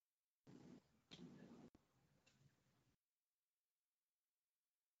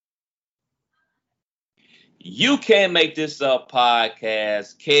You Can't Make This Up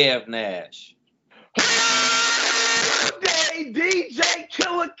podcast, Kev Nash. Day DJ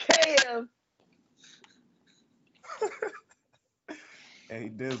Killer Kev.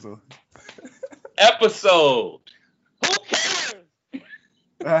 Hey, Dizzle. Episode. Who cares?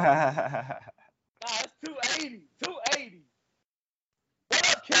 Nah, it's 280. 280. What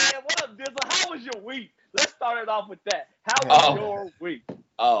up, Kev? What up, Dizzle? How was your week? Let's start it off with that. How was your week?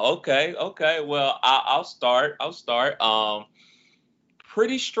 Oh, okay. Well, I'll start.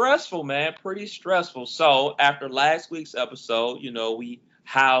 Pretty stressful, man. Pretty stressful. So after last week's episode, we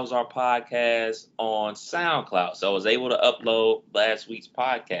house our podcast on SoundCloud. So I was able to upload last week's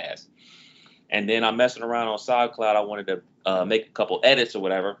podcast. And then I'm messing around on SoundCloud. I wanted to make a couple edits or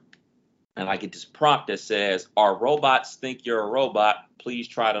whatever. And I get this prompt that says, "Our robots think you're a robot. Please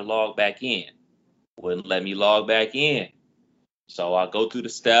try to log back in." Wouldn't let me log back in. So I go through the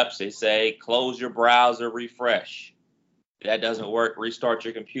steps. They say, close your browser, refresh. If that doesn't work, restart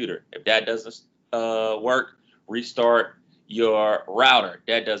your computer. If that doesn't work, restart your router.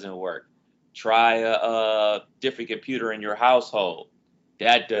 That doesn't work. Try a different computer in your household.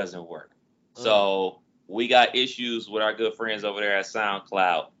 That doesn't work. So we got issues with our good friends over there at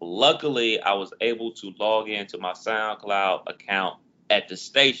SoundCloud. Luckily, I was able to log into my SoundCloud account at the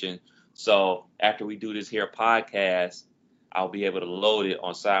station. So after we do this here podcast, I'll be able to load it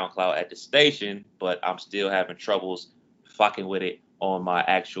on SoundCloud at the station, but I'm still having troubles fucking with it on my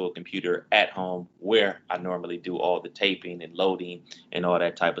actual computer at home where I normally do all the taping and loading and all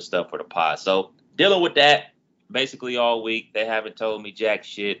that type of stuff for the pod. So dealing with that basically all week. They haven't told me jack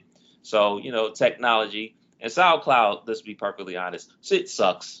shit. So, technology and SoundCloud, let's be perfectly honest, it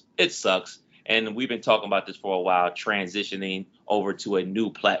sucks. It sucks. And we've been talking about this for a while, transitioning over to a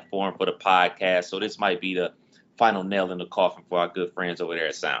new platform for the podcast. So this might be the final nail in the coffin for our good friends over there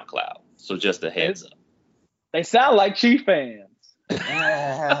at SoundCloud. So just a heads up. They sound like Chief fans. They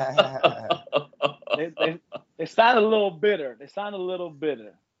sound a little bitter.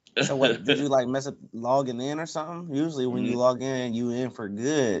 So what, did you mess up logging in or something? Usually when you log in, you in for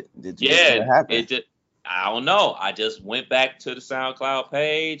good. Did you I don't know. I just went back to the SoundCloud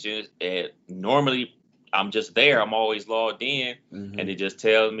page and normally I'm just there. I'm always logged in and it just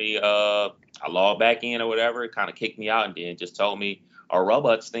tells me I log back in or whatever. It kind of kicked me out and then just told me our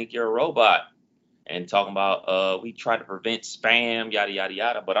robots think you're a robot and talking about we try to prevent spam, yada, yada,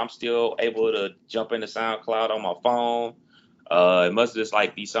 yada. But I'm still able to jump into SoundCloud on my phone. It must just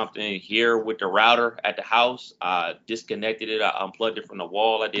be something here with the router at the house. I disconnected it. I unplugged it from the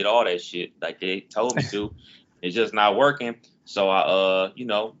wall. I did all that shit like they told me to. It's just not working. So I,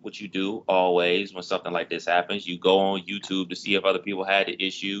 what you do always when something like this happens, you go on YouTube to see if other people had the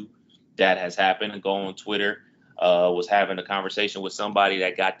issue that has happened, and go on Twitter. Was having a conversation with somebody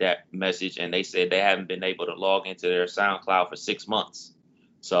that got that message, and they said they haven't been able to log into their SoundCloud for 6 months.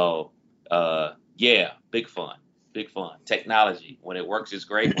 So, yeah, big fun. Technology, when it works, it's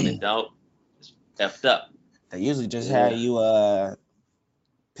great. When it don't, it's effed up. They usually just have you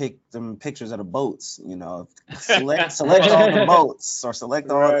pick them pictures of the boats. Select all the boats or select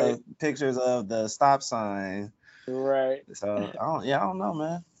all the pictures of the stop sign. Right. So I don't know,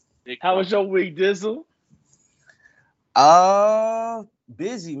 man. How was your week, Dizzle?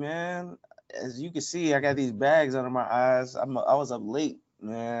 Busy, man. As you can see, I got these bags under my eyes. I was up late,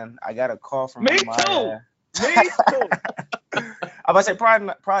 man. I got a call from Me too. I'm about to say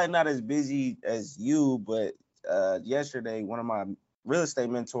probably not as busy as you, but yesterday one of my real estate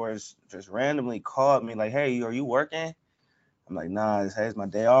mentors just randomly called me like, "Hey, are you working?" I'm like, "Nah, it's my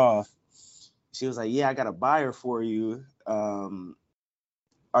day off." She was like, "Yeah, I got a buyer for you.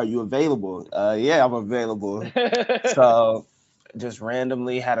 Are you available?" Yeah, I'm available. So just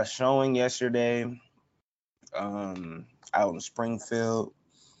randomly had a showing yesterday out in Springfield.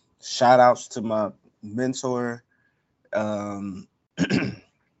 Shout outs to my mentor. But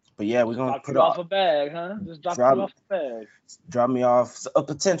yeah, we're gonna put off a bag, huh? Just drop you off a bag. Drop me off a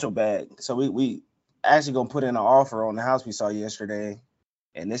potential bag. So we actually gonna put in an offer on the house we saw yesterday,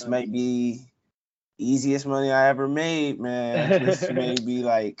 and this may be easiest money I ever made, man. This may be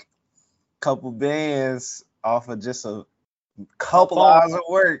like a couple bands off of just a couple hours of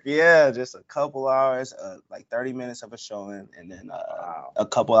work. Yeah, just a couple hours, like 30 minutes of a showing, and then a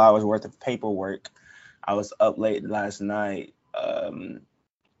couple hours worth of paperwork. I was up late last night,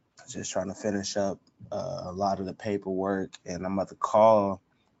 just trying to finish up a lot of the paperwork, and I'm about to call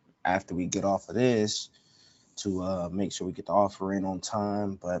after we get off of this to make sure we get the offer in on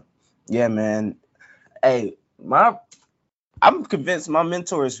time. But yeah, man, hey, I'm convinced my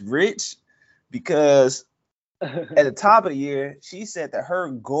mentor is rich because at the top of the year, she said that her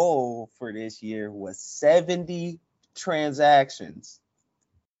goal for this year was 70 transactions.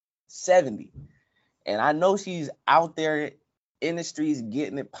 70. And I know she's out there in the streets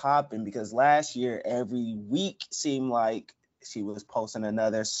getting it popping, because last year every week seemed like she was posting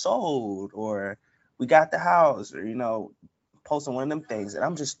another sold or we got the house, or posting one of them things. And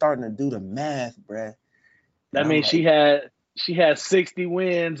I'm just starting to do the math, bruh. That means she had 60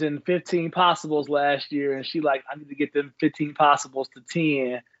 wins and 15 possibles last year, and she like, I need to get them 15 possibles to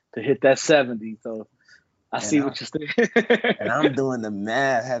 10 to hit that 70. So I see what you're saying. And I'm doing the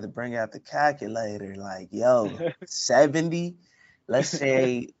math, had to bring out the calculator. Like, yo, 70, let's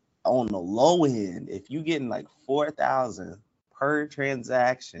say on the low end, if you getting like 4,000 per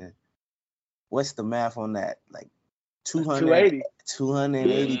transaction, what's the math on that? Like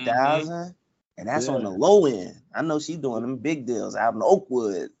 280,000? And that's on the low end. I know she's doing them big deals out in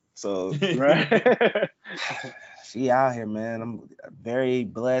Oakwood. So right. She out here, man. I'm very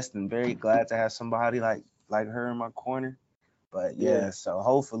blessed and very glad to have somebody like her in my corner. But so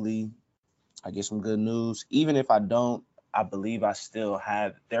hopefully I get some good news. Even if I don't, I believe I still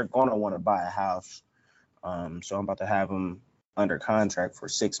have, they're gonna want to buy a house. So I'm about to have them under contract for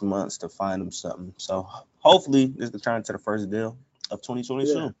 6 months to find them something. So hopefully this can turn into the first deal of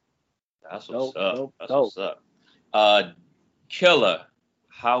 2022. Yeah. That's what's up. What's up. Killer,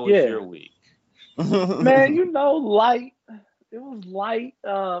 how was your week? Man, light. It was light.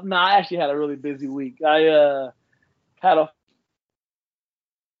 I actually had a really busy week. I had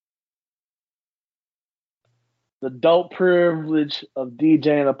the dope privilege of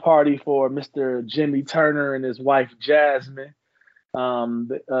DJing a party for Mr. Jimmy Turner and his wife Jasmine.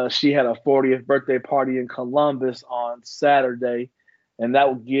 She had a 40th birthday party in Columbus on Saturday, and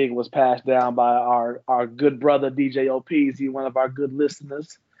that gig was passed down by our good brother DJ OPZ, one of our good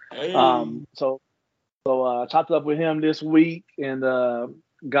listeners. Hey. So chopped up with him this week and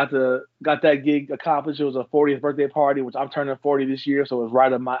got that gig accomplished. It was a 40th birthday party, which I'm turning 40 this year, so it was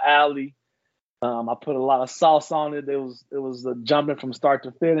right up my alley. I put a lot of sauce on it. It was jumping from start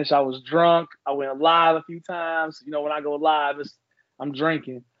to finish. I was drunk. I went live a few times. When I go live, I'm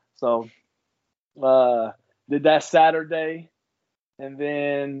drinking. So did that Saturday, and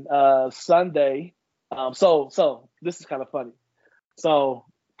then Sunday. So this is kind of funny. So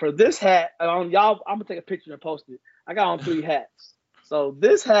for this hat, y'all, I'm gonna take a picture and post it. I got on 3 hats. So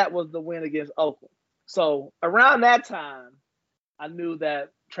this hat was the win against Oakland. So around that time, I knew that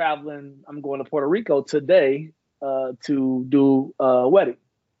I'm going to Puerto Rico today to do a wedding.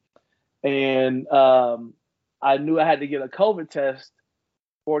 And I knew I had to get a COVID test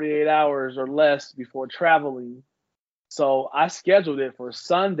 48 hours or less before traveling. So I scheduled it for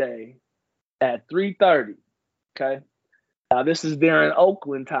Sunday at 3:30. Okay. Now this is during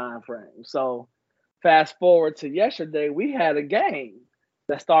Oakland time frame. So fast forward to yesterday, we had a game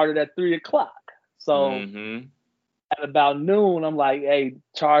that started at 3:00. So at about noon, I'm like, hey,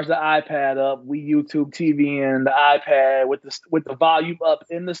 charge the iPad up. We YouTube TV and the iPad with the volume up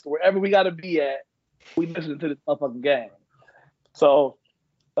in the store. Wherever we got to be at, we listen to this motherfucking game. So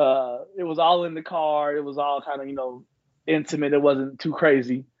it was all in the car. It was all kind of, intimate. It wasn't too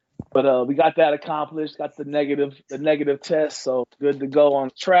crazy. But we got that accomplished, got the negative test. So good to go on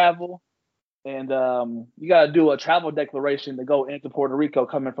travel. And you got to do a travel declaration to go into Puerto Rico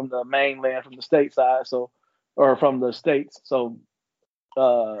coming from the mainland, from the stateside. Or from the States. So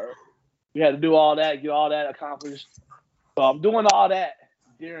we had to do all that, get all that accomplished. So I'm doing all that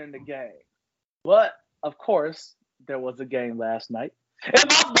during the game. But, of course, there was a game last night. And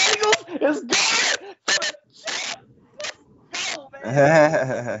my Bengals is going to the champ. Let's go,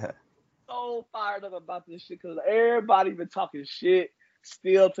 man. So fired up about this shit because everybody been talking shit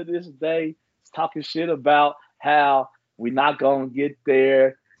still to this day. Talking shit about how we're not going to get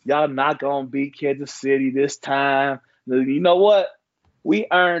there. Y'all not going to beat Kansas City this time. You know what? We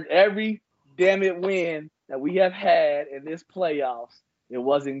earned every damn it win that we have had in this playoffs. It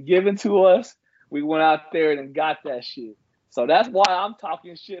wasn't given to us. We went out there and got that shit. So that's why I'm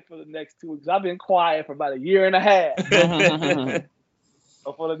talking shit for the next 2 weeks. I've been quiet for about a year and a half.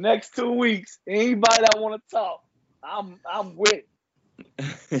 So for the next 2 weeks, anybody that want to talk, I'm with.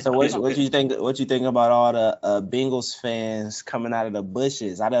 So what you think about all the Bengals fans coming out of the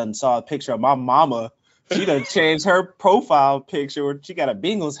bushes? I done saw a picture of my mama. She done changed her profile picture where she got a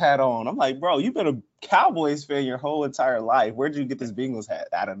Bengals hat on. I'm like, bro, you've been a Cowboys fan your whole entire life. Where'd you get this Bengals hat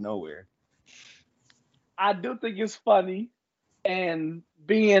out of nowhere? I do think it's funny, and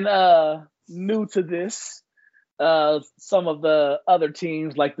being new to this, some of the other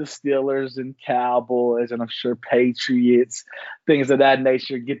teams like the Steelers and Cowboys, and I'm sure Patriots, things of that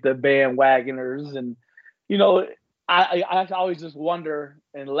nature, get the bandwagoners. And, you know, I always just wonder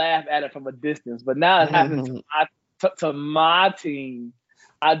and laugh at it from a distance. But now it happens to my team.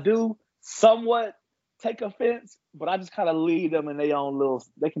 I do somewhat take offense, but I just kind of leave them in their own little.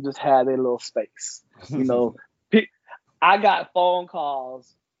 They can just have their little space. You know, I got phone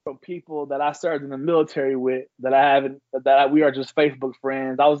calls from people that I served in the military with we are just Facebook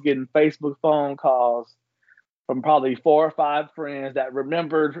friends. I was getting Facebook phone calls from probably 4 or 5 friends that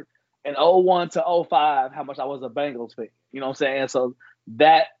remembered in 01 to 05 how much I was a Bengals fan. You know what I'm saying? So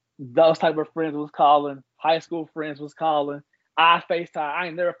those type of friends was calling, high school friends was calling. I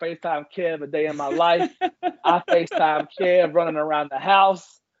ain't never FaceTime Kev a day in my life. I FaceTime Kev running around the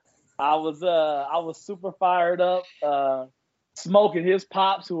house. I was super fired up. Smoking his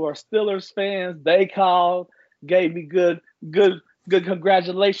pops who are Steelers fans. They called, gave me good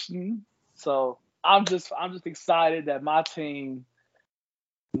congratulations. So I'm just excited that my team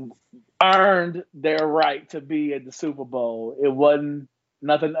earned their right to be at the Super Bowl. It wasn't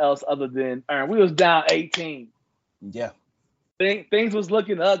nothing else other than earned. We was down 18. Yeah. Things was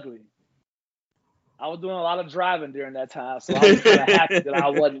looking ugly. I was doing a lot of driving during that time, so I was kind of happy that I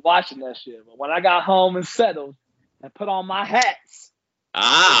wasn't watching that shit. But when I got home and settled and put on my hats,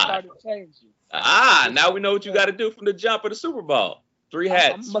 it started changing. Now we know what you got to do from the jump of the Super Bowl. 3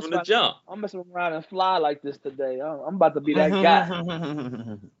 hats from the jump. I'm messing around and fly like this today. I'm about to be that guy.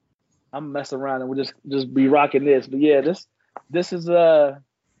 I'm messing around and we'll just be rocking this. But yeah, this is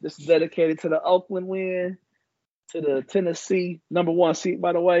dedicated to the Oakland win, to the Tennessee #1 seed,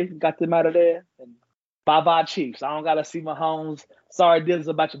 by the way. Got them out of there. And bye-bye Chiefs. I don't gotta see Mahomes. Sorry, this is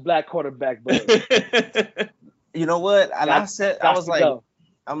about your black quarterback, but you know what? And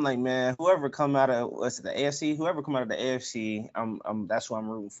I'm like, man, whoever come out of the AFC, that's what I'm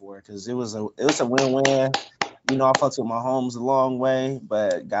rooting for, because it was a win-win. You know, I fucked with Mahomes a long way,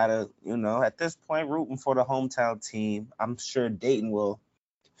 but gotta, at this point, rooting for the hometown team. I'm sure Dayton will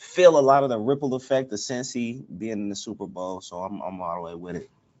feel a lot of the ripple effect of Cincy being in the Super Bowl, so I'm all the way with it.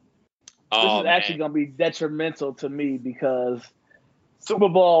 This is actually going to be detrimental to me because Super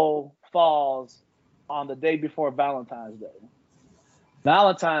Bowl falls on the day before Valentine's Day.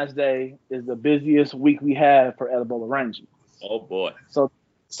 Valentine's Day is the busiest week we have for edible arrangements. Oh boy! So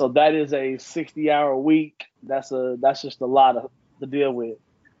that is a 60-hour week. That's just a lot to deal with.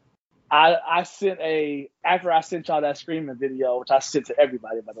 After I sent y'all that screaming video, which I sent to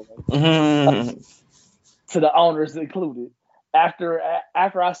everybody, by the way, to the owners included. After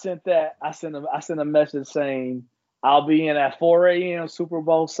I sent that, I sent a message saying I'll be in at 4 a.m. Super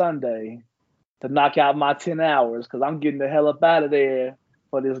Bowl Sunday to knock out my 10 hours because I'm getting the hell up out of there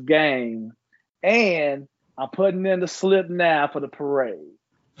for this game, and I'm putting in the slip now for the parade.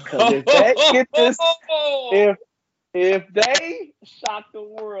 Because if they shock the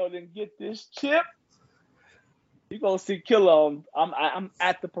world and get this chip, you're gonna see Killer. I'm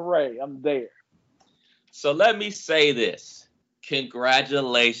at the parade. I'm there. So let me say this.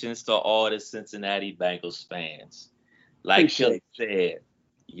 Congratulations to all the Cincinnati Bengals fans. Like Killer said,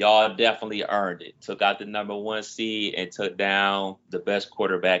 y'all definitely earned it. Took out the #1 seed and took down the best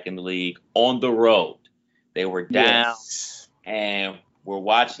quarterback in the league on the road. They were down and we're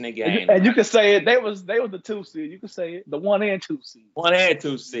watching the game. And you can say it. They was the 2 seed. You can say it. The 1 and 2 seed. 1 and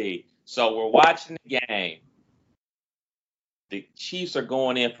 2 seed. So we're watching the game. The Chiefs are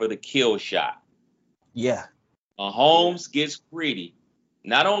going in for the kill shot. Yeah. Mahomes gets greedy.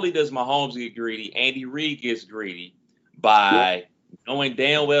 Not only does Mahomes get greedy, Andy Reid gets greedy by knowing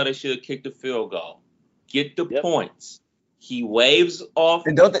damn well they should have kicked the field goal. Get the points. He waves off.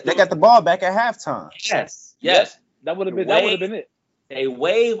 They got the ball back at halftime. Yes. That would have been it. They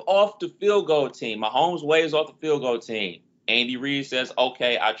wave off the field goal team. Mahomes waves off the field goal team. Andy Reid says,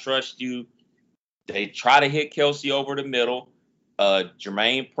 okay, I trust you. They try to hit Kelsey over the middle.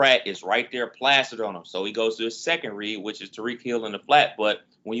 Jermaine Pratt is right there plastered on him. So he goes to his second read, which is Tyreek Hill in the flat. But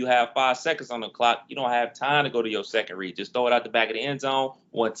when you have 5 seconds on the clock, you don't have time to go to your second read. Just throw it out the back of the end zone,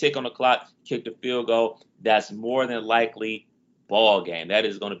 1 tick on the clock, kick the field goal. That's more than likely ball game. That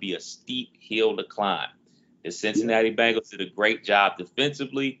is going to be a steep hill to climb. The Cincinnati Bengals did a great job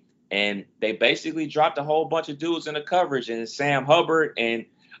defensively, and they basically dropped a whole bunch of dudes in the coverage. And Sam Hubbard and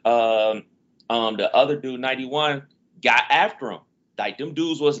the other dude, 91, got after him. Like, them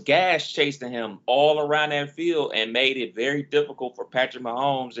dudes was gas chasing him all around that field and made it very difficult for Patrick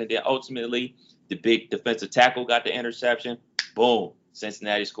Mahomes. And then ultimately, the big defensive tackle got the interception. Boom.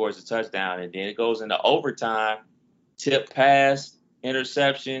 Cincinnati scores a touchdown. And then it goes into overtime. Tip pass,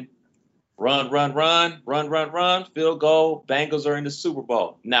 interception, run, field goal. Bengals are in the Super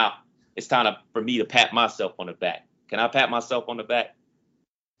Bowl. Now, it's time for me to pat myself on the back. Can I pat myself on the back?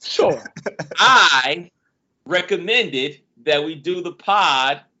 Sure. I recommended that we do the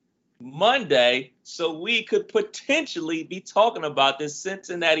pod Monday so we could potentially be talking about this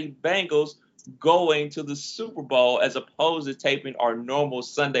Cincinnati Bengals going to the Super Bowl as opposed to taping our normal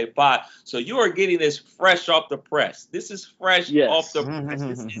Sunday pod. So you are getting this fresh off the press. This is fresh off the press.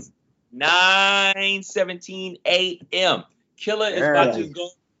 This is 9:17 a.m. Killer is about to go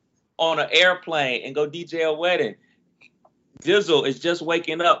on an airplane and go DJ a wedding. Dizzle is just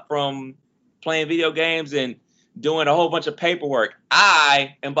waking up from playing video games and doing a whole bunch of paperwork.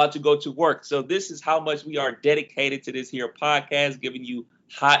 I am about to go to work. So this is how much we are dedicated to this here podcast, giving you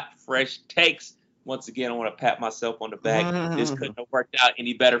hot, fresh takes. Once again, I want to pat myself on the back. This couldn't have worked out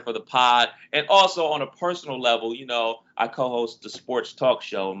any better for the pod. And also on a personal level, you know, I co-host the sports talk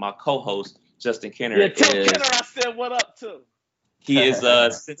show. My co-host, Justin Kenner, Yeah, tell Kenner I said what up too. He is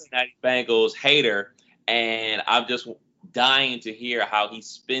a Cincinnati Bengals hater, and I'm just dying to hear how he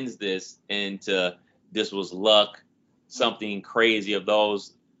spins this into this was luck, something crazy of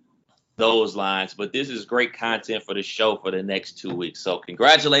those lines. But this is great content for the show for the next 2 weeks. So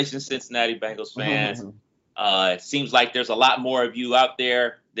congratulations, Cincinnati Bengals fans. It seems like there's a lot more of you out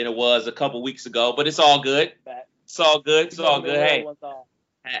there than it was a couple weeks ago, but it's all good. It's all good. It's all good. Hey,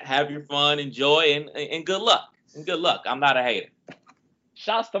 have your fun, enjoy, and good luck. And good luck. I'm not a hater.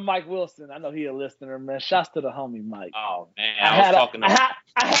 Shouts to Mike Wilson. I know he a listener, man. Shouts to the homie Mike. Oh man, I had all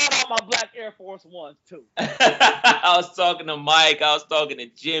my black Air Force Ones too. I was talking to Mike. I was talking to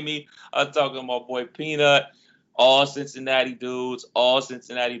Jimmy. I was talking to my boy Peanut. All Cincinnati dudes, all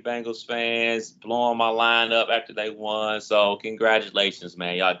Cincinnati Bengals fans, blowing my line up after they won. So congratulations,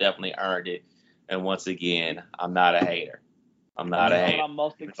 man. Y'all definitely earned it. And once again, I'm not a hater. I'm not a hater. What I'm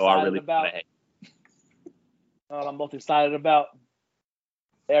most excited about. What I'm most excited about.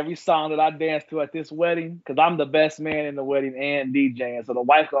 Every song that I dance to at this wedding, because I'm the best man in the wedding and DJing. So the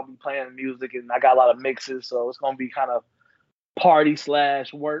wife gonna be playing the music, and I got a lot of mixes, so it's gonna be kind of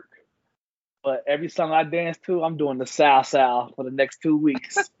party/work. But every song I dance to, I'm doing the Sal for the next 2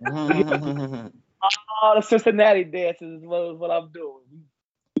 weeks. All the Cincinnati dances is what I'm doing.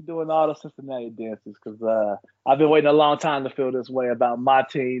 I'm doing all the Cincinnati dances because I've been waiting a long time to feel this way about my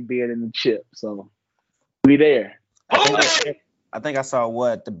team being in the chip. So we there. I think I saw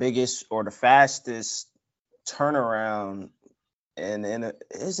the biggest or the fastest turnaround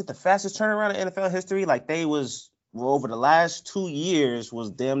is it the fastest turnaround in NFL history? Like they was over the last 2 years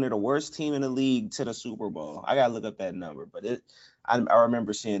was damn near the worst team in the league to the Super Bowl. I gotta look up that number, but I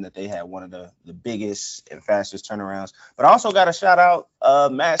remember seeing that they had one of the biggest and fastest turnarounds. But I also got to shout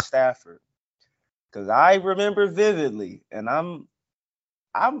out Matt Stafford because I remember vividly, and I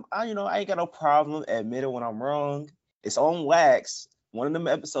ain't got no problem admitting when I'm wrong. It's on wax. One of them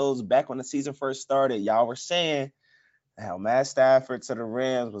episodes back when the season first started, y'all were saying how Matt Stafford to the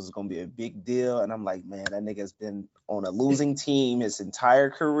Rams was going to be a big deal. And I'm like, man, that nigga's been on a losing team his entire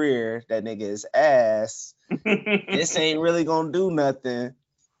career. That nigga is ass. This ain't really going to do nothing.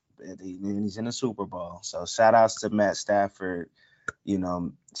 But he's in the Super Bowl. So shout outs to Matt Stafford,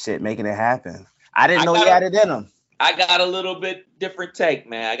 making it happen. I didn't know he had it in him. I got a little bit different take,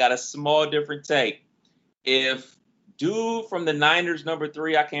 man. I got a small different take. If dude from the Niners, number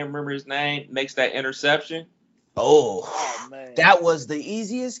 3, I can't remember his name, makes that interception. Oh man, that was the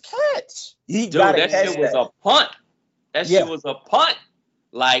easiest catch. That shit was a punt. That shit was a punt.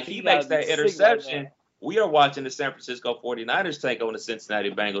 Like, he makes that interception. We are watching the San Francisco 49ers take on the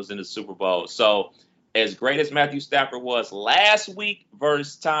Cincinnati Bengals in the Super Bowl. So, as great as Matthew Stafford was last week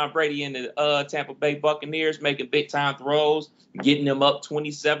versus Tom Brady and the Tampa Bay Buccaneers making big-time throws, getting them up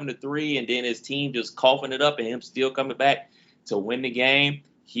 27-3, and then his team just coughing it up and him still coming back to win the game,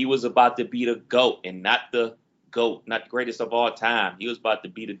 he was about to be the GOAT, and not the GOAT, not the greatest of all time. He was about to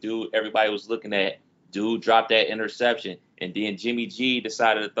be the dude everybody was looking at. Dude dropped that interception, and then Jimmy G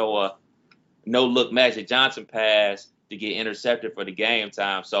decided to throw a no-look Magic Johnson pass to get intercepted for the game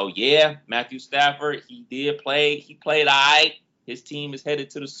time. So, yeah, Matthew Stafford, he did play. He played all right. His team is headed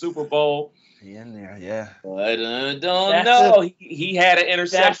to the Super Bowl. He in there, yeah. But don't know. He had an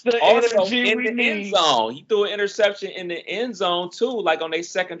interception also in the end zone. He threw an interception in the end zone, too, like on their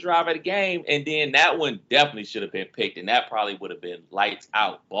second drive of the game. And then that one definitely should have been picked, and that probably would have been lights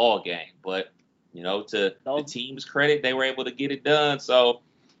out ball game. But, to the team's credit, they were able to get it done. So,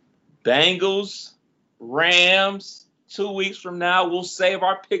 Bengals, Rams, 2 weeks from now, we'll save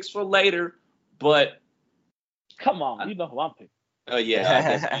our picks for later. But come on, you know who I'm picking. Oh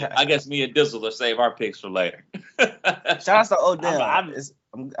yeah, I guess me and Dizzle will save our picks for later. Shout out to Odell.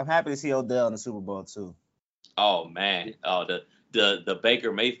 I'm happy to see Odell in the Super Bowl too. Oh man, the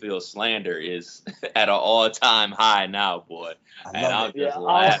Baker Mayfield slander is at an all-time high now, boy. And I'm just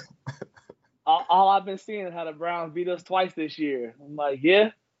laughing. all I've been seeing is how the Browns beat us twice this year. I'm like,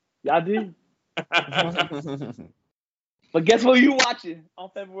 yeah, y'all do. But guess what you watching on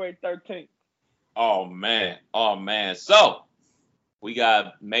February 13th? Oh man. So we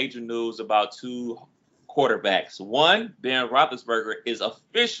got major news about two quarterbacks. One, Ben Roethlisberger is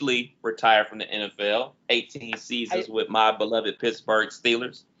officially retired from the NFL, 18 seasons with my beloved Pittsburgh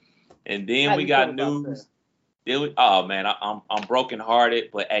Steelers. And then we got news. Oh man, I'm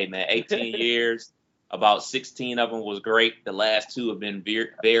brokenhearted, but hey man, 18 years, about 16 of them was great. The last two have been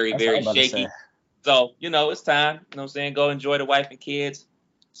very shaky. So, it's time. You know what I'm saying? Go enjoy the wife and kids.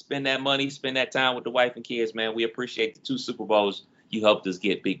 Spend that money, spend that time with the wife and kids, man. We appreciate the 2 Super Bowls you helped us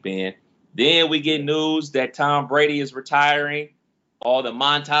get, Big Ben. Then we get news that Tom Brady is retiring. All the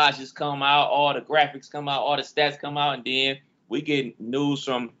montages come out, all the graphics come out, all the stats come out, and then we get news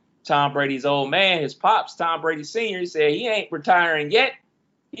from Tom Brady's old man, his pops, Tom Brady Sr. He said he ain't retiring yet.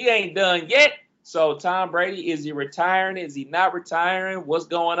 He ain't done yet. So Tom Brady, is he retiring? Is he not retiring? What's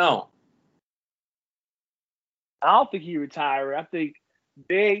going on? I don't think he retired. I think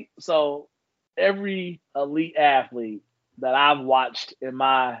every elite athlete that I've watched in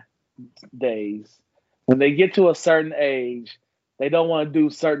my days, when they get to a certain age, they don't want to do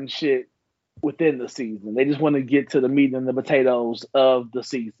certain shit within the season. They just want to get to the meat and the potatoes of the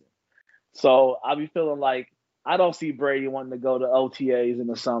season. So I'll be feeling like I don't see Brady wanting to go to OTAs in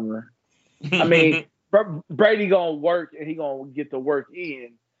the summer. I mean, Brady gonna work and he gonna get the work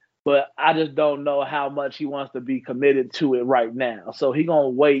in, but I just don't know how much he wants to be committed to it right now. So he gonna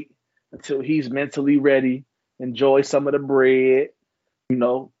wait until he's mentally ready, enjoy some of the bread,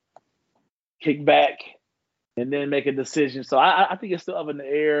 kick back, and then make a decision. So I think it's still up in the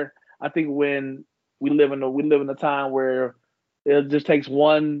air. I think when we live in a time where it just takes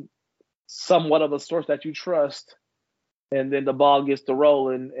one somewhat of a source that you trust, and then the ball gets to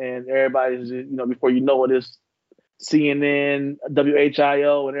rolling, and everybody's, before you know it, it's CNN,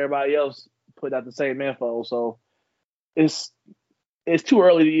 WHIO, and everybody else put out the same info. So it's too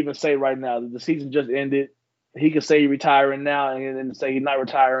early to even say right now. The season just ended. He could say he's retiring now and then say he's not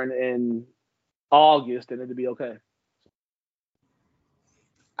retiring in August, and it'd be okay.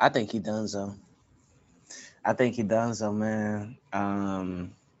 I think he done so. Man.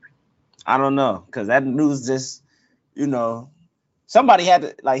 I don't know, because that news just, somebody had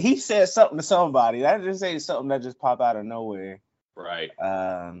to, like, he said something to somebody. That just ain't something that just popped out of nowhere. Right.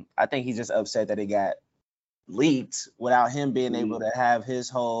 I think he's just upset that it got leaked without him being able to have his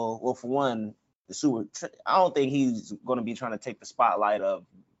whole, well, for one, I don't think he's going to be trying to take the spotlight of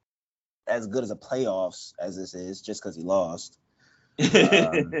as good as a playoffs as this is just because he lost.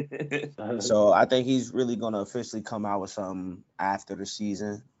 So I think he's really going to officially come out with something after the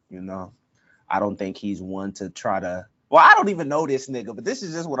season. I don't think he's one to try to. Well, I don't even know this nigga, but this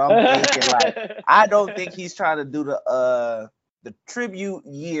is just what I'm thinking. Like, I don't think he's trying to do the tribute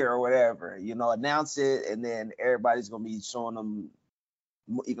year or whatever. Announce it, and then everybody's gonna be showing him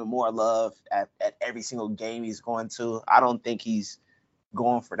even more love at every single game he's going to. I don't think he's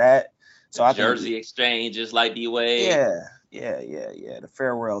going for that. So I jersey exchange, just like D-Wade. Yeah. The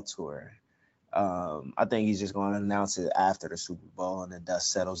farewell tour. I think he's just going to announce it after the Super Bowl and the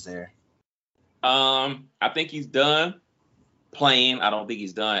dust settles there. I think he's done playing. I don't think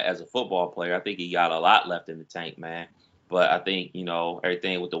he's done as a football player. I think he got a lot left in the tank, man. But I think,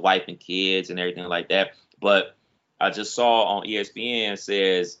 everything with the wife and kids and everything like that. But I just saw on ESPN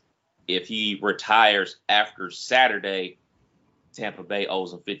says if he retires after Saturday, Tampa Bay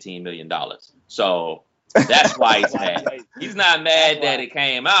owes him $15 million. So that's why he's mad. He's not mad that it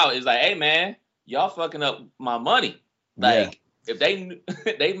came out. It's like, hey, man, y'all fucking up my money. Like, if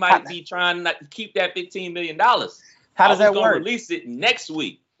they might be trying not to keep that $15 million. How does that work? Release it next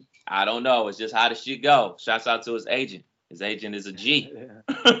week. I don't know. It's just how the shit go. Shouts out to his agent. His agent is a G.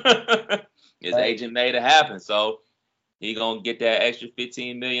 His agent made it happen. So he gonna get that extra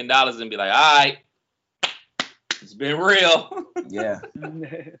 $15 million and be like, all right, it's been real. Yeah.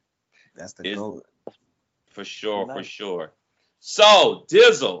 That's the goal. For sure, nice. For sure. So,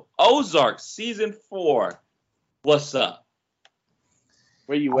 Dizzle, Ozark season 4. What's up?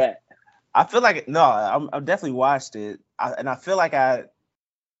 Where you at? I feel like I've definitely watched it, and I feel like I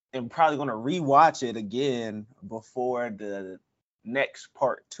am probably gonna rewatch it again before the next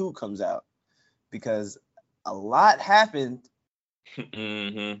part 2 comes out, because a lot happened.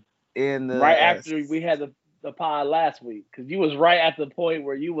 Mm-hmm. In the right after we had the pod last week, because you was right at the point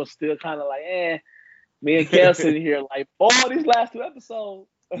where you was still kind of like, me and Kel sitting here like, these last 2 episodes.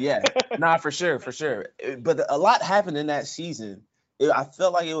 Yeah, for sure. But a lot happened in that season. I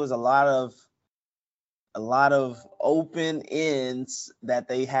felt like it was a lot of a lot of open ends that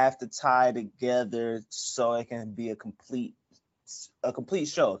they have to tie together so it can be a complete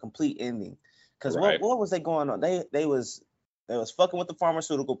show, a complete ending. Because Right. what was they going on? They was fucking with the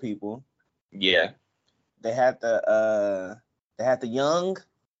pharmaceutical people. Yeah. They had the young,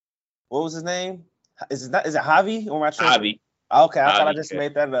 what was his name? Is it Javi or am I tripping? Javi. Okay, I thought I Javi, just yeah.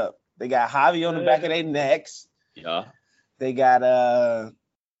 made that up. They got Javi on the back of their necks. Yeah. They got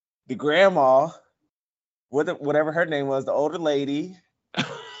the grandma, whatever her name was, the older lady.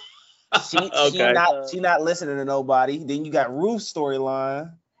 She Okay. not listening to nobody. Then you got Ruth's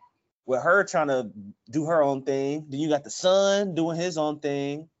storyline with her trying to do her own thing. Then you got the son doing his own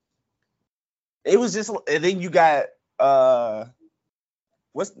thing. It was just, and then you got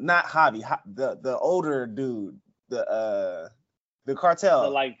what's not Javi, the older dude, the cartel. So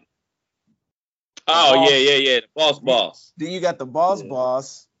like, Oh yeah. The boss. Then you got the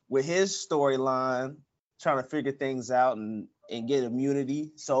boss with his storyline trying to figure things out and get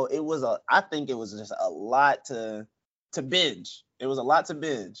immunity. So I think it was just a lot to binge. It was a lot to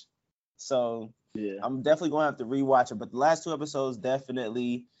binge. So yeah, I'm definitely going to have to rewatch it. But the last 2 episodes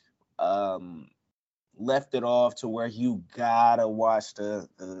definitely left it off to where you gotta watch the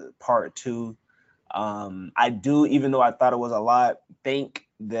part 2. I do, even though I thought it was a lot, think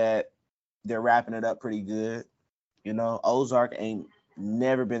that they're wrapping it up pretty good. You know, Ozark ain't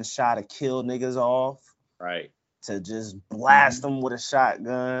never been shot to kill niggas off. Right. To just blast them with a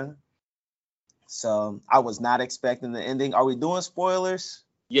shotgun. So I was not expecting the ending. Are we doing spoilers?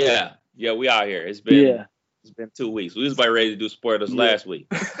 Yeah, we out here. It's been 2 weeks. We was about ready to do spoilers last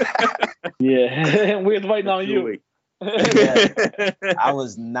week. Yeah, we was waiting on you. I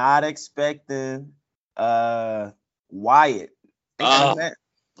was not expecting Wyatt.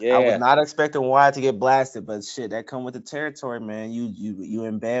 I was not expecting Wyatt to get blasted, but shit, that come with the territory, man. You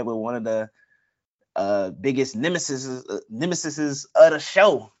in bed with one of the biggest nemesis of the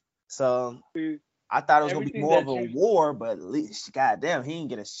show. So I thought it was gonna be more of a war, but at least, goddamn, he didn't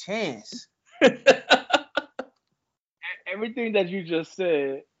get a chance. Everything that you just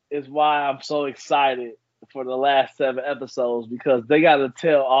said is why I'm so excited for the last 7 episodes, because they got to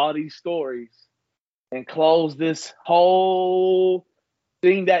tell all these stories and close this whole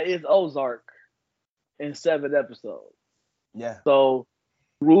thing that is Ozark in 7 episodes. Yeah. So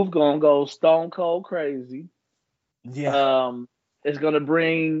Ruth gonna go stone cold crazy. Yeah. It's gonna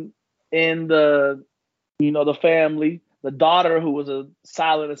bring in the family, the daughter who was a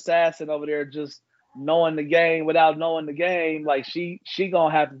silent assassin over there, just knowing the game without knowing the game. Like she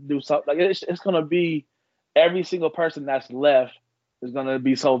gonna have to do something. Like it's gonna be, every single person that's left is gonna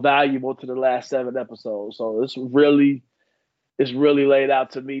be so valuable to the last 7 episodes. So it's really laid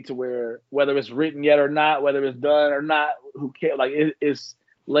out to me to where, whether it's written yet or not, whether it's done or not, who cares? Like it's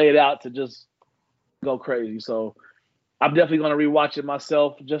laid out to just go crazy. So I'm definitely going to rewatch it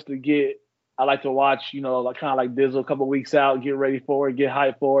myself just to get, I like to watch, like kind of like Dizzle, a couple weeks out, get ready for it, get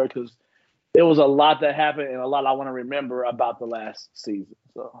hyped for it, because it was a lot that happened and a lot I want to remember about the last season.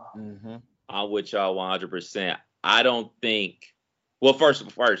 So I'm with y'all 100%. I don't think, well, first,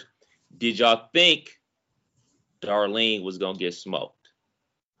 did y'all think Darlene was going to get smoked?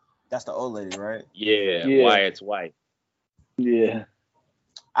 That's the old lady, right? Yeah. Wyatt's wife. Yeah.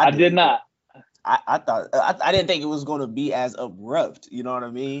 I did not. I thought I didn't think it was going to be as abrupt, you know what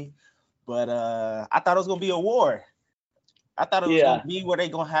I mean? But I thought it was going to be a war. I thought it was going to be where they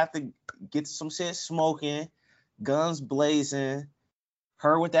going to have to get some shit smoking, guns blazing,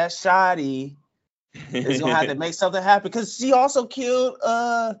 her with that shotty is going to have to make something happen, because she also killed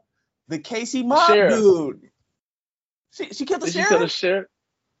the Casey Mob dude. She killed the sheriff? She killed the sheriff?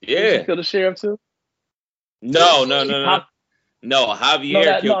 Yeah. She killed the sheriff too? No,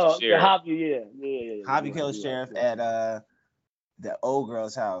 Javier killed the sheriff. Javier killed the sheriff at the old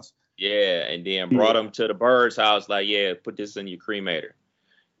girl's house. Yeah, and then brought him to the bird's house, like, put this in your cremator.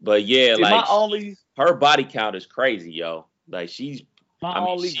 But her body count is crazy, yo. Like she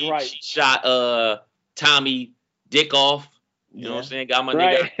shot Tommy Dick off. You know what I'm saying? Got my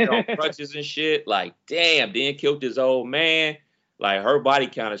nigga on crutches and shit. Like, damn, then killed this old man. Like, her body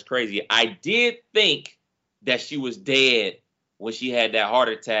count is crazy. I did think that she was dead when she had that heart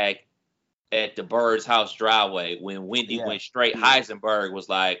attack at the bird's house driveway, when Wendy went straight. Heisenberg was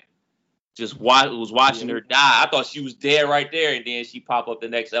like, was watching her die. I thought she was dead right there, and then she popped up the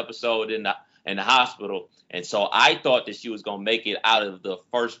next episode in the hospital. And so I thought that she was gonna make it out of the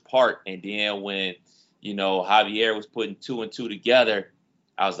first part, and then when Javier was putting 2 and 2 together,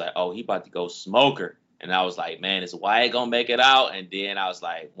 I was like, oh, he about to go smoke her. And I was like, man, is Wyatt gonna make it out? And then I was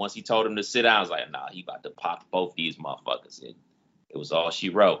like, once he told him to sit down, I was like, nah, he about to pop both these motherfuckers. It was all she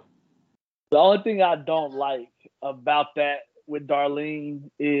wrote. The only thing I don't like about that with Darlene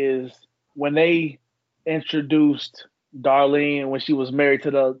is when they introduced Darlene when she was married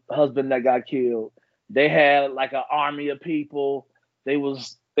to the husband that got killed. They had like an army of people. They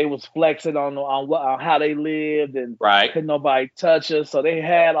was flexing on how they lived and Right. couldn't nobody touch us. So they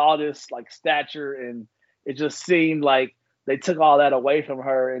had all this like stature, and it just seemed like they took all that away from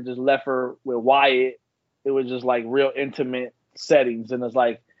her and just left her with Wyatt. It was just like real intimate settings, and it's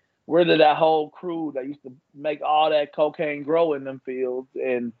like, where did that whole crew that used to make all that cocaine grow in them fields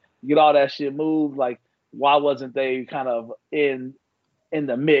and get all that shit moved? Like, why wasn't they kind of in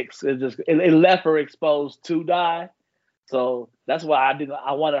the mix? It left her exposed to die. So that's why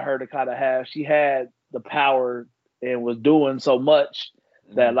I wanted her to kind of have, she had the power and was doing so much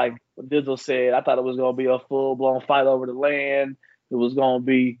that, like Dizzle said, I thought it was going to be a full blown fight over the land. It was going to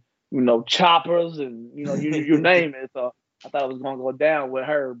be, choppers and, you name it. So I thought it was going to go down with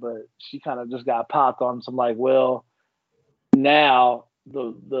her, but she kind of just got popped on some like, well, now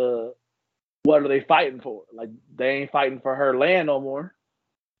the what are they fighting for? Like, they ain't fighting for her land no more.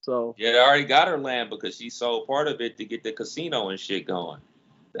 So Yeah, they already got her land because she sold part of it to get the casino and shit going.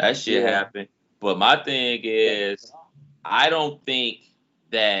 That shit happened. But my thing is, I don't think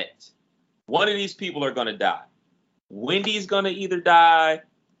that one of these people are going to die. Wendy's going to either die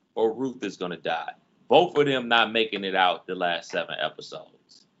or Ruth is going to die. Both of them not making it out the last 7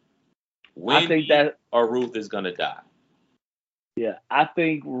 episodes. Wendy I think that, or Ruth is going to die. Yeah, I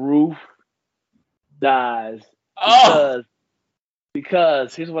think Ruth dies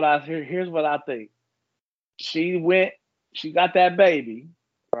because here's what I think. She got that baby,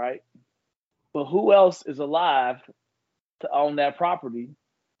 right? But who else is alive to own that property?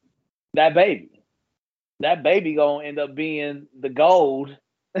 That baby. That baby gonna end up being the gold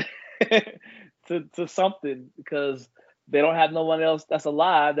to something, because they don't have no one else that's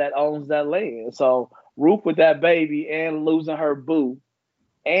alive that owns that land. So Ruth with that baby and losing her boo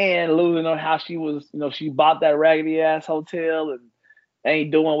and losing on how she was, she bought that raggedy ass hotel and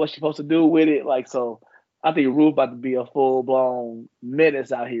ain't doing what she's supposed to do with it. Like, so I think Ruth about to be a full blown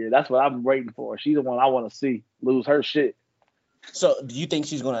menace out here. That's what I'm waiting for. She's the one I want to see lose her shit. So, do you think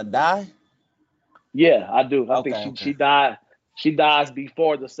she's gonna die? Yeah, I do. I think she died. She dies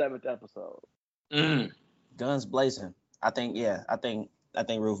before the 7th episode. Guns blazing. I think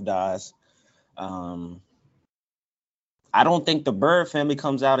Ruth dies. I don't think the Bird family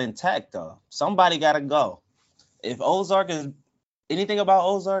comes out intact though. Somebody gotta go. If Ozark is anything about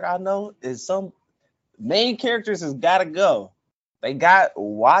Ozark, I know is some main characters has gotta go. They got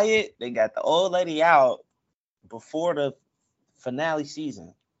Wyatt, they got the old lady out before the finale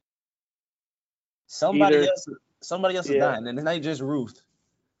season. Somebody else is dying, and it's not just Ruth.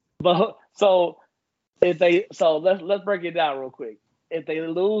 But let's break it down real quick. If they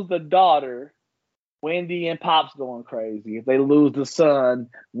lose the daughter, Wendy and Pop's going crazy. If they lose the son,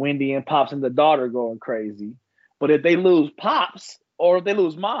 Wendy and Pops and the daughter going crazy. But if they lose Pops or if they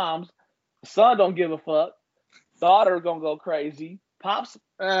lose Moms, the son don't give a fuck. Daughter gonna go crazy. Pops,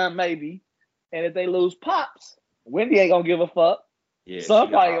 maybe. And if they lose Pops, Wendy ain't gonna give a fuck. Yeah, son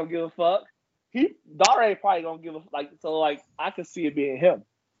probably gonna give a fuck. Daughter ain't probably gonna give a like. I could see it being him.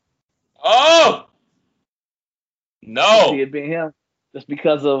 Oh no! I could see it being him just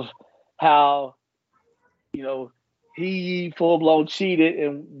because of how, he full blown cheated,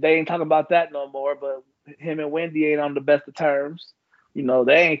 and they ain't talking about that no more. But him and Wendy ain't on the best of terms. They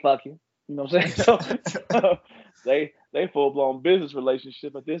ain't fucking. You know what I'm saying? So they full blown business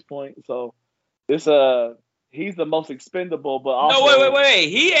relationship at this point. So this he's the most expendable, but also no, wait.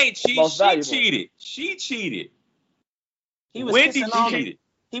 He ain't cheated. She cheated. Wendy cheated.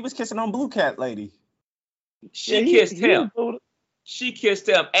 He was kissing on Blue Cat lady. She kissed him. She kissed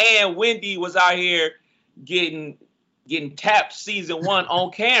him, and Wendy was out here getting tapped season 1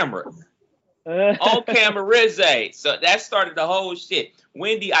 on camera. On camera, Rizze. So that started the whole shit.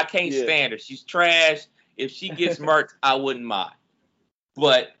 Wendy, I can't stand her. She's trash. If she gets murked, I wouldn't mind.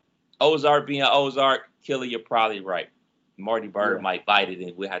 But Ozark being Ozark, Killer, you're probably right. Marty Bird might bite it,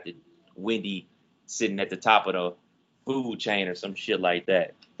 and we'll have to Wendy sitting at the top of the food chain or some shit like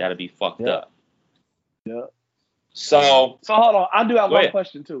that. That'll be fucked up. Yeah. So hold on. I do have one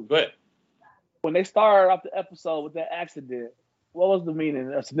question too. Go ahead. When they started off the episode with that accident, what was the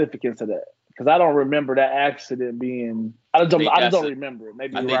meaning or significance of that? Because I don't remember that accident being. I just don't remember it.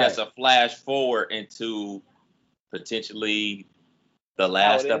 Maybe I think that's a flash forward into potentially the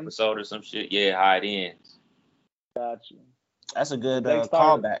last episode or some shit. Yeah, how it ends. Gotcha. That's a good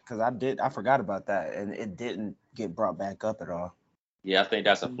callback because I forgot about that and it didn't get brought back up at all. Yeah, I think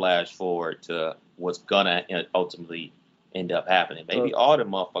that's a flash forward to what's gonna ultimately end up happening. Maybe all the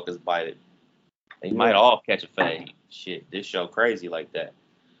motherfuckers bite it. They might all catch a fade. Shit, this show crazy like that.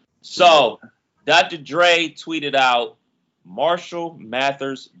 So, Dr. Dre tweeted out, Marshall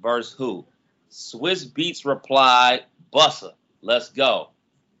Mathers versus who? Swiss Beats replied, Busta. Let's go.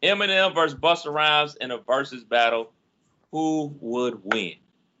 Eminem versus Busta Rhymes in a versus battle. Who would win?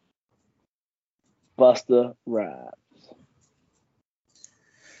 Busta Rhymes.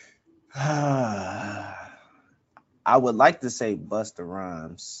 I would like to say Busta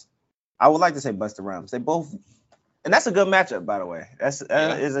Rhymes. They both, and that's a good matchup, by the way.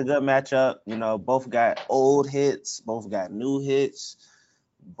 That is a good matchup. You know, both got old hits, both got new hits.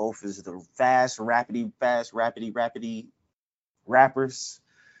 Both is the fast, rapidy rappers.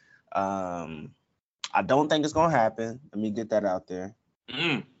 I don't think it's gonna happen. Let me get that out there.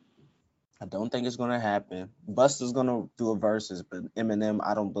 I don't think it's gonna happen. Busta's gonna do a versus, but Eminem,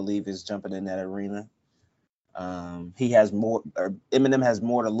 I don't believe is jumping in that arena. Eminem has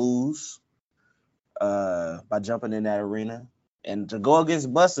more to lose by jumping in that arena, and to go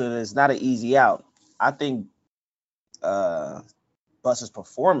against Busta is not an easy out. I think Busta's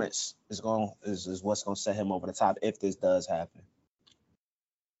performance is what's gonna set him over the top if this does happen.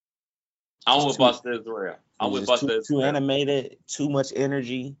 I'm with Busta as well. I'm with Busta. Too animated, too much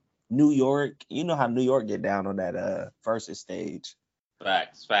energy. New York, you know how New York get down on that versus stage.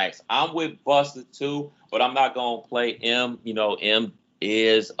 Facts. I'm with Busta too, but I'm not gonna play M. You know, M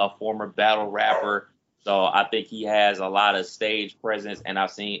is a former battle rapper, so I think he has a lot of stage presence, and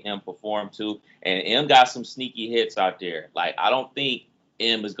I've seen M perform too. And M got some sneaky hits out there. Like, I don't think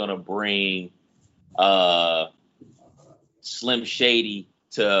M is gonna bring Slim Shady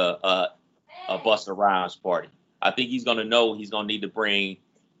to a Busta Rhymes party. I think he's gonna know he's gonna need to bring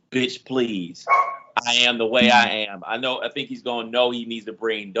Bitch Please, I Am the Way I Am. I think he's gonna know he needs to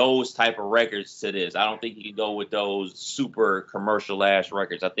bring those type of records to this. I don't think he can go with those super commercial ass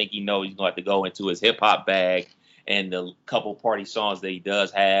records. I think he knows he's gonna have to go into his hip hop bag and the couple party songs that he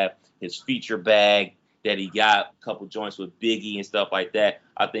does have, his feature bag that he got, a couple joints with Biggie and stuff like that.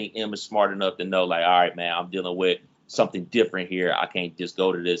 I think M is smart enough to know, like, all right, man, I'm dealing with something different here. I can't just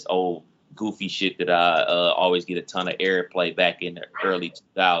go to this old goofy shit that I always get a ton of airplay back in the early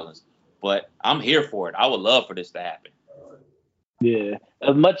 2000s. But I'm here for it. I would love for this to happen. Yeah.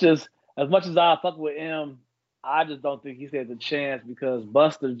 As much as I fuck with M, I just don't think he stands a chance because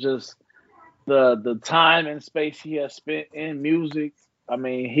Busta just the time and space he has spent in music. I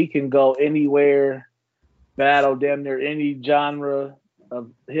mean, he can go anywhere, battle damn near any genre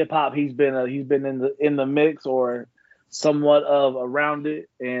of hip hop. He's been in the mix or somewhat of around it,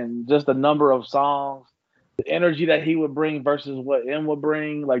 and just the number of songs, the energy that he would bring versus what M would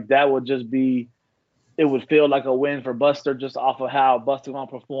bring, like that would just be, it would feel like a win for Busta just off of how Busta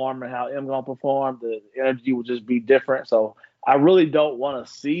gonna perform and how M gonna perform. The energy would just be different. So I really don't want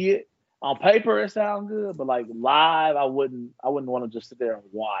to see it. On paper, it sounds good, but like live, I wouldn't want to just sit there and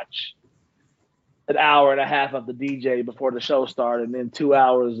watch an hour and a half of the DJ before the show started, and then 2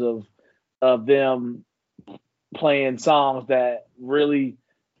 hours of them playing songs that really,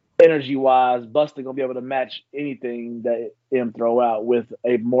 energy-wise, Busta gonna be able to match anything that M throw out with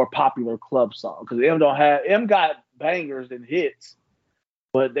a more popular club song. Because M got bangers and hits,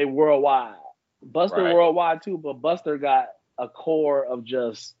 but they worldwide. Busta worldwide too, but Busta got a core of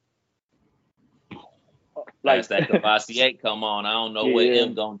just like that Cavassier come on. I don't know what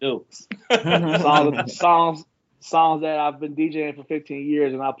M gonna do. songs that I've been DJing for 15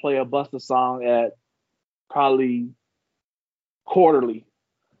 years, and I play a Busta song at probably quarterly.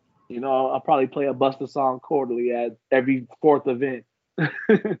 You know, I'll probably play a Busta song quarterly at every fourth event.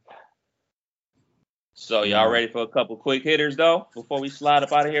 So y'all ready for a couple quick hitters though before we slide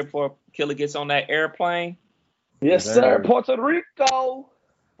up out of here before Killer gets on that airplane? Yes, sir. Puerto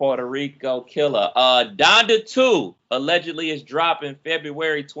Rico Killer. Donda 2 allegedly is dropping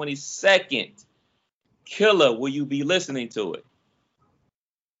February 22nd. Killer, will you be listening to it?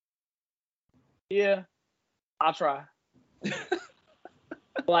 Yeah, I'll try.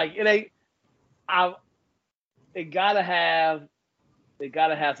 Like it gotta have some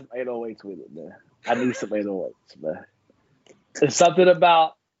 808s with it, man. I need some 808s, man. It's something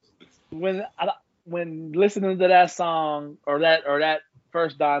about when listening to that song or that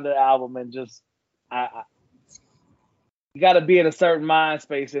first Donda album, and just you got to be in a certain mind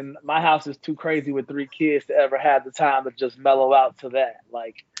space, and my house is too crazy with 3 kids to ever have the time to just mellow out to that.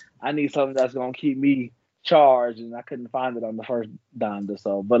 Like, I need something that's gonna keep me charged, and I couldn't find it on the first Donda.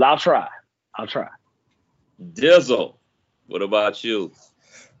 So, but I'll try. Dizzle, what about you?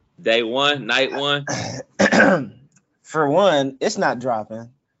 Day one, night one. For one, it's not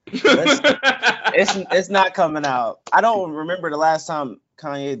dropping. It's not coming out. I don't remember the last time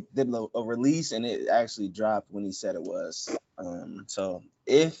Kanye did a release and it actually dropped when he said it was. So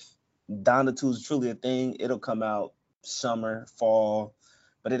if Donda 2 is truly a thing, it'll come out summer, fall,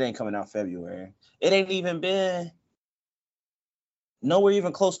 but it ain't coming out February. It ain't even been nowhere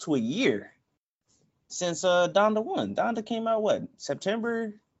even close to a year since Donda 1. Donda came out what?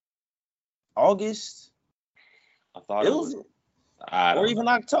 September? August? I thought it was or even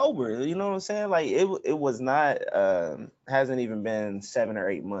October, you know what I'm saying? Like it was not hasn't even been 7 or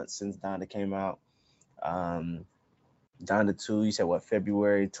 8 months since Donda came out. Donda 2, you said what,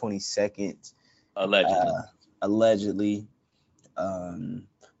 February 22nd? Allegedly.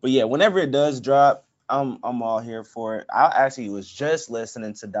 But yeah, whenever it does drop, I'm all here for it. I actually was just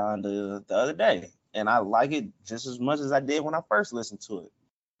listening to Donda the other day, and I like it just as much as I did when I first listened to it.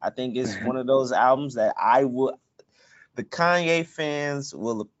 I think it's one of those albums that the Kanye fans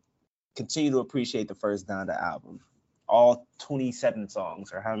will continue to appreciate the first Donda album. All 27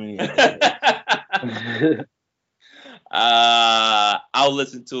 songs, or how many? I'll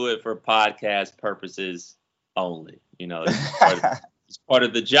listen to it for podcast purposes only. You know, it's part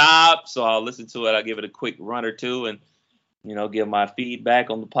of the job, so I'll listen to it. I'll give it a quick run or two and, you know, give my feedback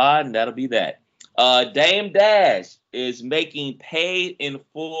on the pod, and that'll be that. Dame Dash is making Paid in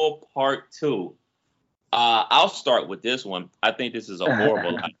Full Part 2. I'll start with this one. I think this is a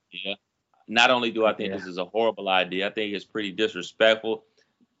horrible idea. Not only do I think this is a horrible idea, I think it's pretty disrespectful.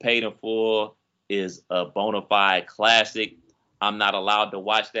 Paid in Full is a bona fide classic. I'm not allowed to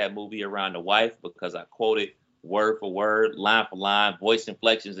watch that movie around the wife because I quote it word for word, line for line, voice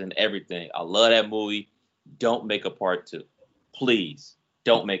inflections, and everything. I love that movie. Don't make a part 2. Please,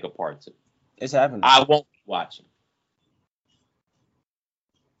 don't make a part 2. It's happening. I won't be watching.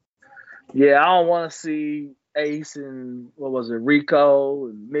 Yeah, I don't want to see Ace and what was it, Rico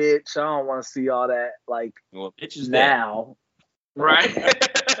and Mitch. I don't want to see all that like Mitch is now, there. Right?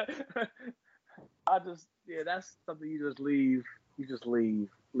 That's something you just leave. You just leave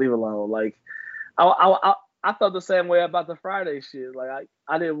alone. Like I felt the same way about the Friday shit. Like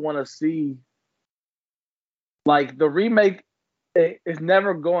I didn't want to see like the remake. It's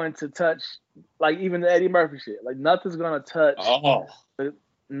never going to touch like even the Eddie Murphy shit. Like nothing's gonna touch.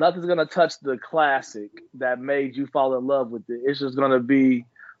 Nothing's gonna touch the classic that made you fall in love with it. It's just gonna be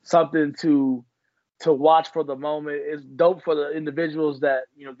something to watch for the moment. It's dope for the individuals that,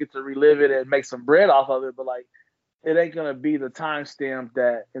 you know, get to relive it and make some bread off of it, but like it ain't gonna be the timestamp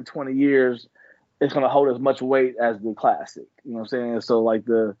that in 20 years it's gonna hold as much weight as the classic. You know what I'm saying? So like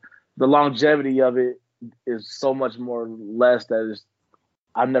the longevity of it is so much more less that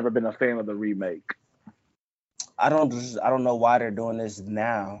I've never been a fan of the remake. I don't know why they're doing this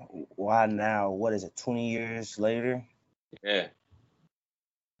now. Why now? What is it? 20 years later? Yeah.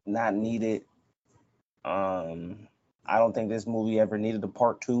 Not needed. I don't think this movie ever needed a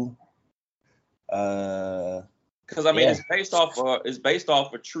part 2. Because I mean, it's based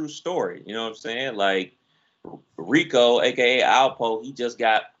off a true story. You know what I'm saying? Like Rico, aka Alpo, he just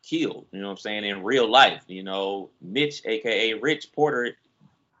got killed. You know what I'm saying? In real life. You know, Mitch, aka Rich Porter,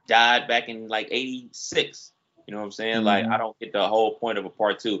 died back in like '86. You know what I'm saying? Mm-hmm. Like I don't get the whole point of a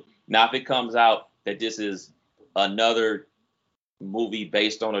part 2. Now, if it comes out that this is another movie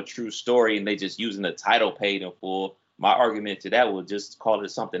based on a true story and they just using the title Paid in Full, my argument to that would just call it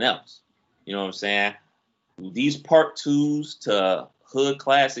something else. You know what I'm saying? These part 2s to hood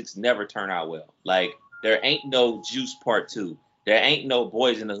classics never turn out well. Like there ain't no Juice part 2. There ain't no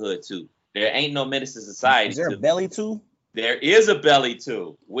Boys in the Hood 2. There ain't no Menace to Society 2. Is there a Belly 2? There is a Belly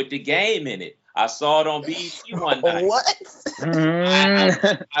 2 with the game in it. I saw it on BET one night. What?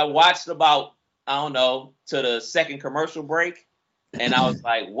 I watched about, I don't know, to the second commercial break, and I was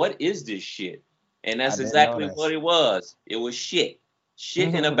like, what is this shit? And that's exactly what it was. It was shit.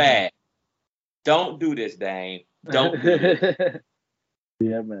 Shit in a bag. Don't do this, Dame. Don't do this.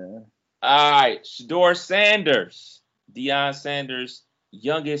 Yeah, man. All right, Shedeur Sanders. Deion Sanders'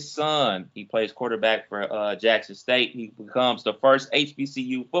 youngest son. He plays quarterback for Jackson State. He becomes the first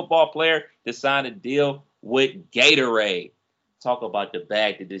HBCU football player to sign a deal with Gatorade. Talk about the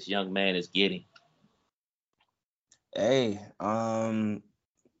bag that this young man is getting. Hey, how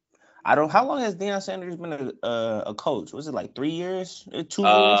long has Deion Sanders been a coach? Was it like 3 years? 2 years?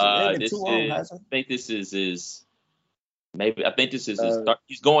 I think this is his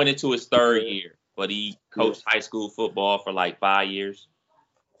he's going into his third year, but he coached high school football for like 5 years.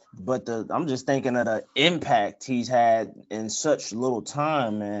 But I'm just thinking of the impact he's had in such little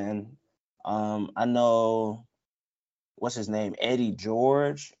time, man. I know, what's his name? Eddie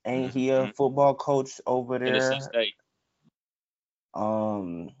George. Ain't he a football coach over there? Tennessee State.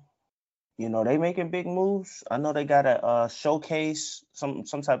 they making big moves. I know they got a showcase, some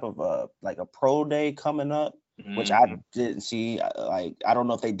type of like a pro day coming up, which I didn't see. Like, I don't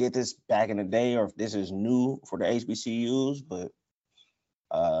know if they did this back in the day or if this is new for the HBCUs, but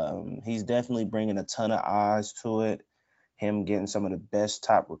he's definitely bringing a ton of eyes to it. Him getting some of the best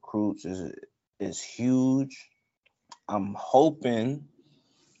top recruits is huge. I'm hoping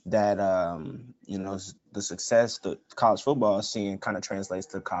that the success that college football is seeing kind of translates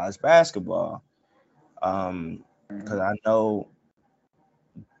to college basketball, because I know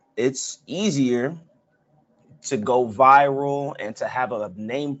it's easier to go viral and to have a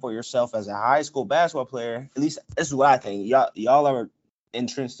name for yourself as a high school basketball player. At least this is what I think. Y'all are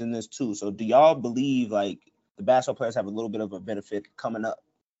entrenched in this too. So do y'all believe like the basketball players have a little bit of a benefit coming up?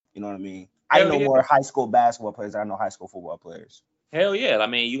 You know what I mean? I know more high school basketball players than I know high school football players. Hell yeah. I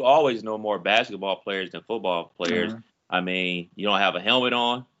mean, you always know more basketball players than football players. I mean, you don't have a helmet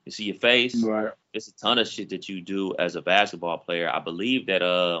on. You see your face. Right. It's a ton of shit that you do as a basketball player. I believe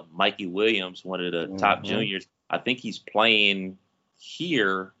that Mikey Williams, one of the top juniors, I think he's playing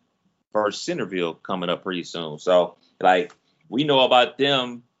here for Centerville coming up pretty soon. So, like, we know about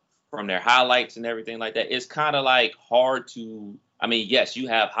them from their highlights and everything like that. It's kind of like hard to – I mean, yes, you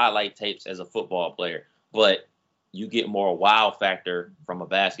have highlight tapes as a football player, but you get more wow factor from a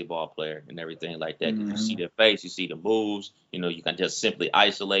basketball player and everything like that. You see their face, you see the moves. You can just simply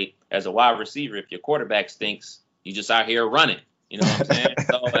isolate. As a wide receiver, if your quarterback stinks, you just out here running. You know what I'm saying?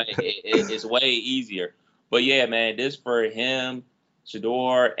 So it's way easier. But yeah, man, this for him,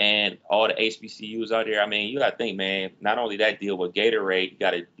 Shedeur, and all the HBCUs out there. I mean, you got to think, man, not only that deal with Gatorade, you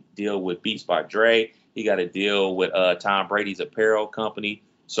got to deal with Beats by Dre. You got to deal with Tom Brady's apparel company.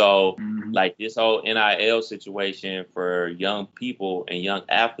 So, like, this whole NIL situation for young people and young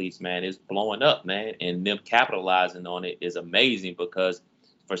athletes, man, is blowing up, man. And them capitalizing on it is amazing because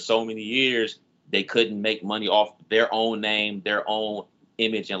for so many years, they couldn't make money off their own name, their own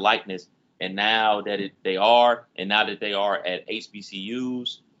image and likeness. And now that they are at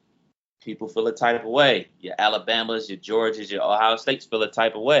HBCUs, people feel a type of way. Your Alabamas, your Georgias, your Ohio States feel a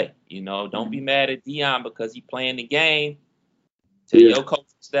type of way. Don't be mad at Deion because he playing the game. Tell your coaching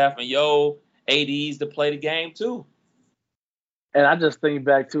staff and your ADs to play the game too. And I just think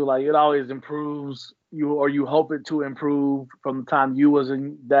back to, like, it always improves you, or you hope it to improve from the time you was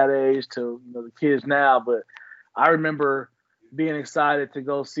in that age to the kids now. But I remember being excited to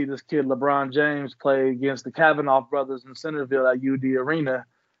go see this kid LeBron James play against the Kavanaugh brothers in Centerville at UD Arena.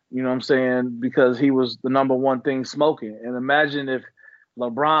 You know what I'm saying? Because he was the number one thing smoking. And imagine if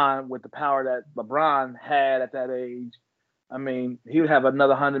LeBron, with the power that LeBron had at that age, I mean, he would have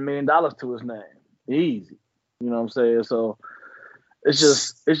another $100 million to his name. Easy. You know what I'm saying? So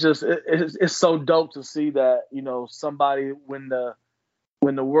it's so dope to see that, somebody, when the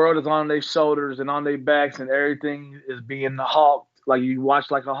world is on their shoulders and on their backs and everything is being hawked, like you watch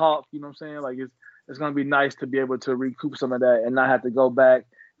like a hawk, you know what I'm saying? Like it's going to be nice to be able to recoup some of that and not have to go back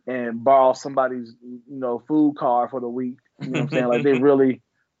and borrow somebody's, food card for the week. You know what I'm saying? Like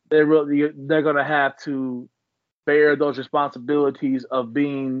they're going to have to bear those responsibilities of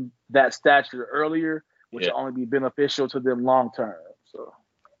being that stature earlier, which will only be beneficial to them long term. So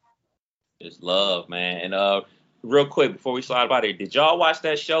it's love, man. And real quick before we slide by there, did y'all watch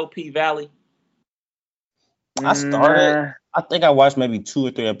that show P Valley? I started. I think I watched maybe 2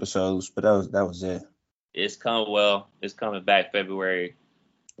 or 3 episodes, but that was it. It's coming back February.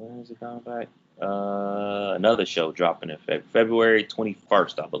 When is it coming back? Another show dropping in February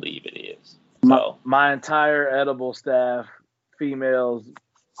 21st, I believe it is. So my entire edible staff, females,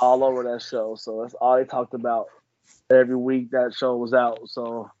 all over that show. So that's all they talked about every week that show was out.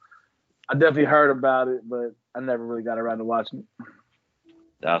 So I definitely heard about it, but I never really got around to watching it.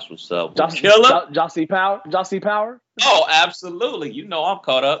 That's what's up. Jossie Power? Oh, absolutely. I'm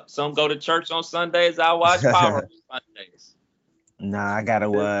caught up. Some go to church on Sundays. I watch Power on Sundays. Nah, I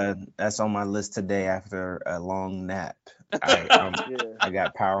gotta. That's on my list today after a long nap. I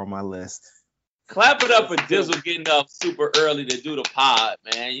got Power on my list. Clap it up for Dizzle getting up super early to do the pod,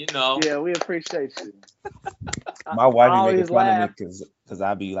 man. Yeah, we appreciate you. My wife be making fun of me because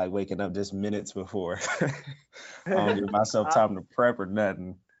I be like waking up just minutes before. I don't give myself time to prep or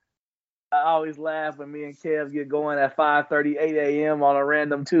nothing. I always laugh when me and Kev get going at 5:30, 8 a.m. on a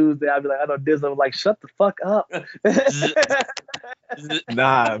random Tuesday. I'd be like, I know Dizzle like, shut the fuck up.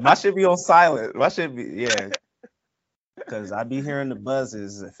 Nah, my shit be on silent. My shit be, yeah. Because I be hearing the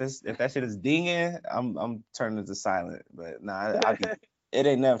buzzes. If that shit is dinging, I'm turning it to silent. But nah, it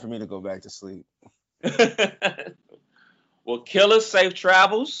ain't nothing for me to go back to sleep. Well, Killer, safe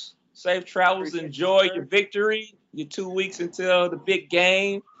travels. Safe travels. Enjoy your victory. Your 2 weeks until the big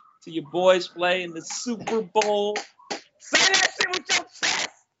game. to your boys play in the Super Bowl. Say that shit with your chest.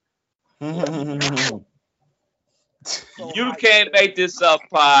 You Can't Make This Up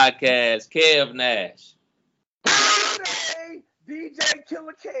podcast. Kev Nash. Hey, DJ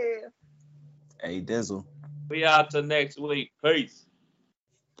Killer Kev. Hey, Dizzle. We out till next week. Peace.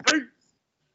 Peace.